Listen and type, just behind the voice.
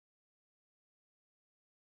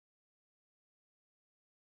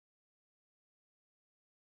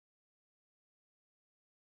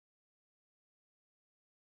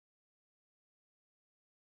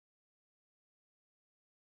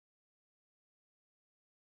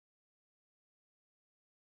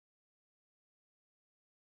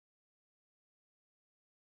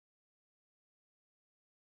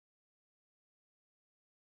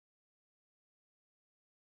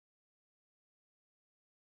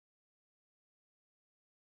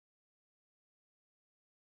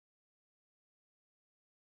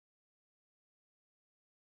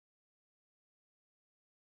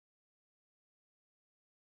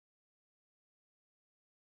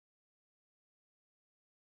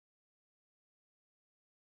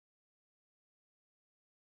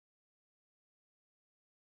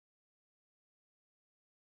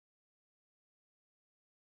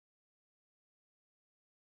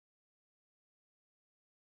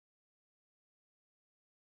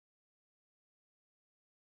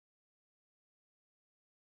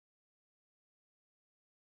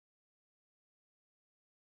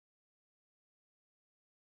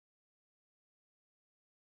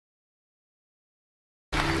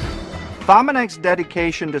Farmanek's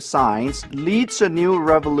dedication to science leads a new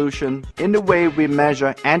revolution in the way we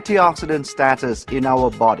measure antioxidant status in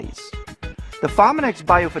our bodies. The Farmanek's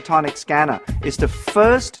biophotonic scanner is the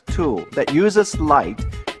first tool that uses light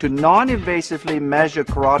to non-invasively measure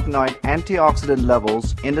carotenoid antioxidant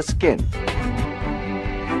levels in the skin.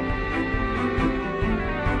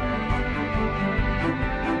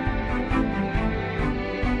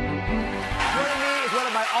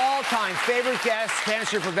 Favorite guest,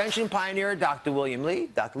 cancer prevention pioneer, Dr. William Li.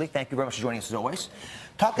 Dr. Li, thank you very much for joining us as always.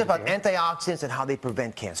 Talk about antioxidants and how they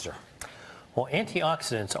prevent cancer. Well,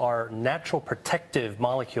 antioxidants are natural protective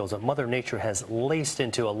molecules that Mother Nature has laced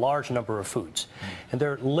into a large number of foods. And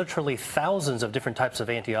there are literally thousands of different types of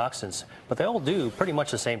antioxidants, but they all do pretty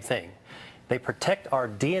much the same thing. They protect our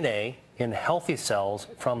DNA in healthy cells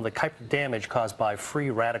from the type of damage caused by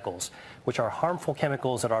free radicals, which are harmful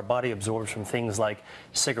chemicals that our body absorbs from things like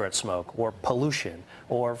cigarette smoke or pollution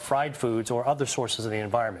or fried foods or other sources of the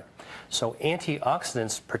environment. So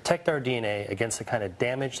antioxidants protect our DNA against the kind of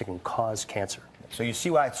damage that can cause cancer. So you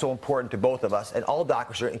see why it's so important to both of us, and all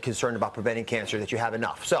doctors are concerned about preventing cancer, that you have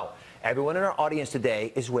enough. So everyone in our audience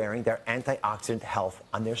today is wearing their antioxidant health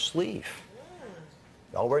on their sleeve.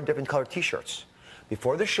 They're all wearing different colored t-shirts.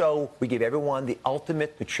 Before the show, we gave everyone the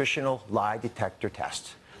ultimate nutritional lie detector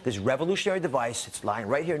test. This revolutionary device, it's lying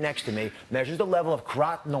right here next to me, measures the level of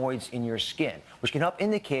carotenoids in your skin, which can help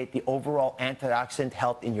indicate the overall antioxidant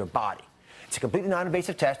health in your body. It's a completely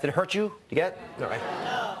non-invasive test. Did it hurt you to get? All right.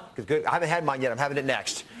 No. Good. I haven't had mine yet. I'm having it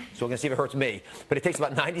next. So we're going to see if it hurts me. But it takes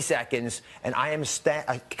about 90 seconds, and I am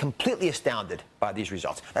completely astounded by these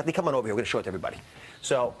results. Now, come on over here. We're going to show it to everybody.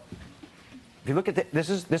 So if you look at this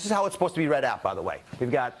is how it's supposed to be read out, by the way.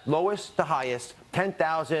 We've got lowest to highest,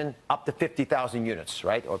 10,000 up to 50,000 units,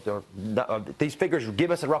 right? These figures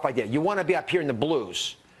give us a rough idea. You want to be up here in the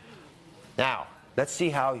blues. Now, let's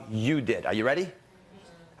see how you did. Are you ready?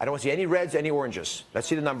 I don't want to see any reds, any oranges. Let's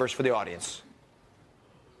see the numbers for the audience.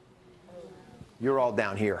 You're all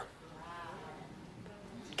down here.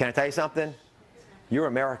 Can I tell you something? You're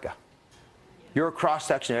America. You're a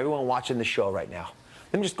cross-section of everyone watching the show right now.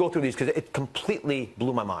 Let me just go through these because it completely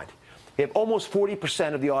blew my mind. We have almost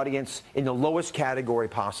 40% of the audience in the lowest category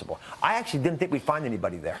possible. I actually didn't think we'd find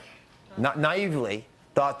anybody there. Not naively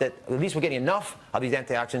thought that at least we're getting enough of these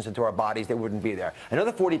antioxidants into our bodies, they wouldn't be there.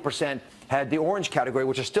 Another 40% had the orange category,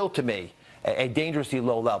 which is still, to me, a dangerously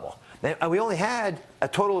low level. And we only had a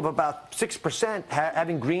total of about 6%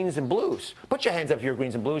 having greens and blues. Put your hands up if you're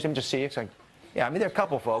greens and blues. Let me just see. It's like, yeah, I mean, there are a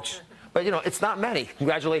couple folks. But, you know, it's not many.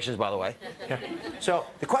 Congratulations, by the way. Yeah. So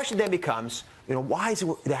the question then becomes, you know, why is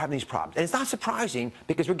it they're having these problems? And it's not surprising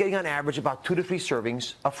because we're getting on average about 2 to 3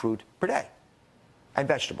 servings of fruit per day and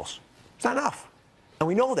vegetables. It's not enough. And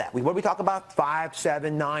we know that. What do we talk about? 5,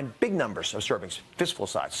 7, 9, big numbers of servings, fistful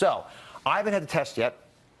size. So I haven't had the test yet.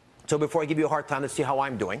 So before I give you a hard time, let's see how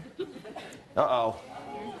I'm doing. Uh-oh.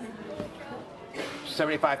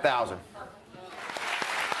 75,000.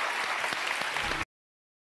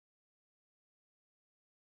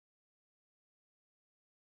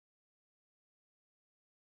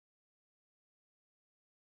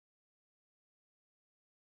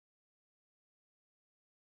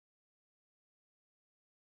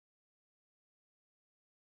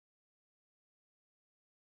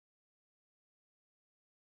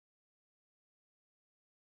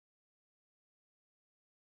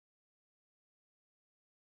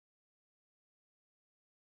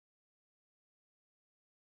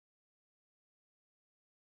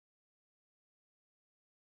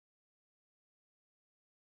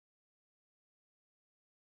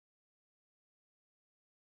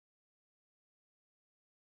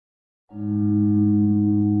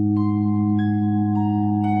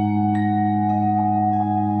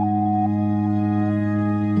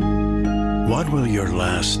 What will your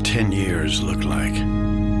last 10 years look like?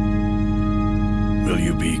 Will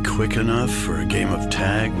you be quick enough for a game of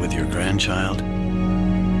tag with your grandchild?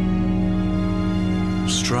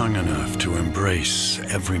 Strong enough to embrace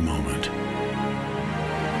every moment?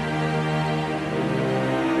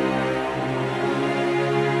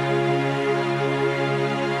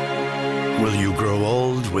 Will you grow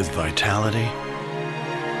old with vitality?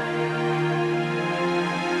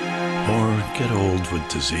 Or get old with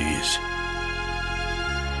disease?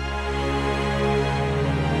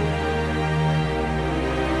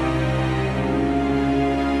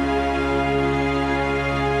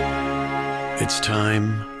 It's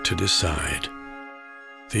time to decide.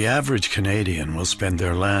 The average Canadian will spend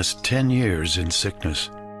their last 10 years in sickness.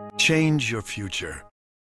 Change your future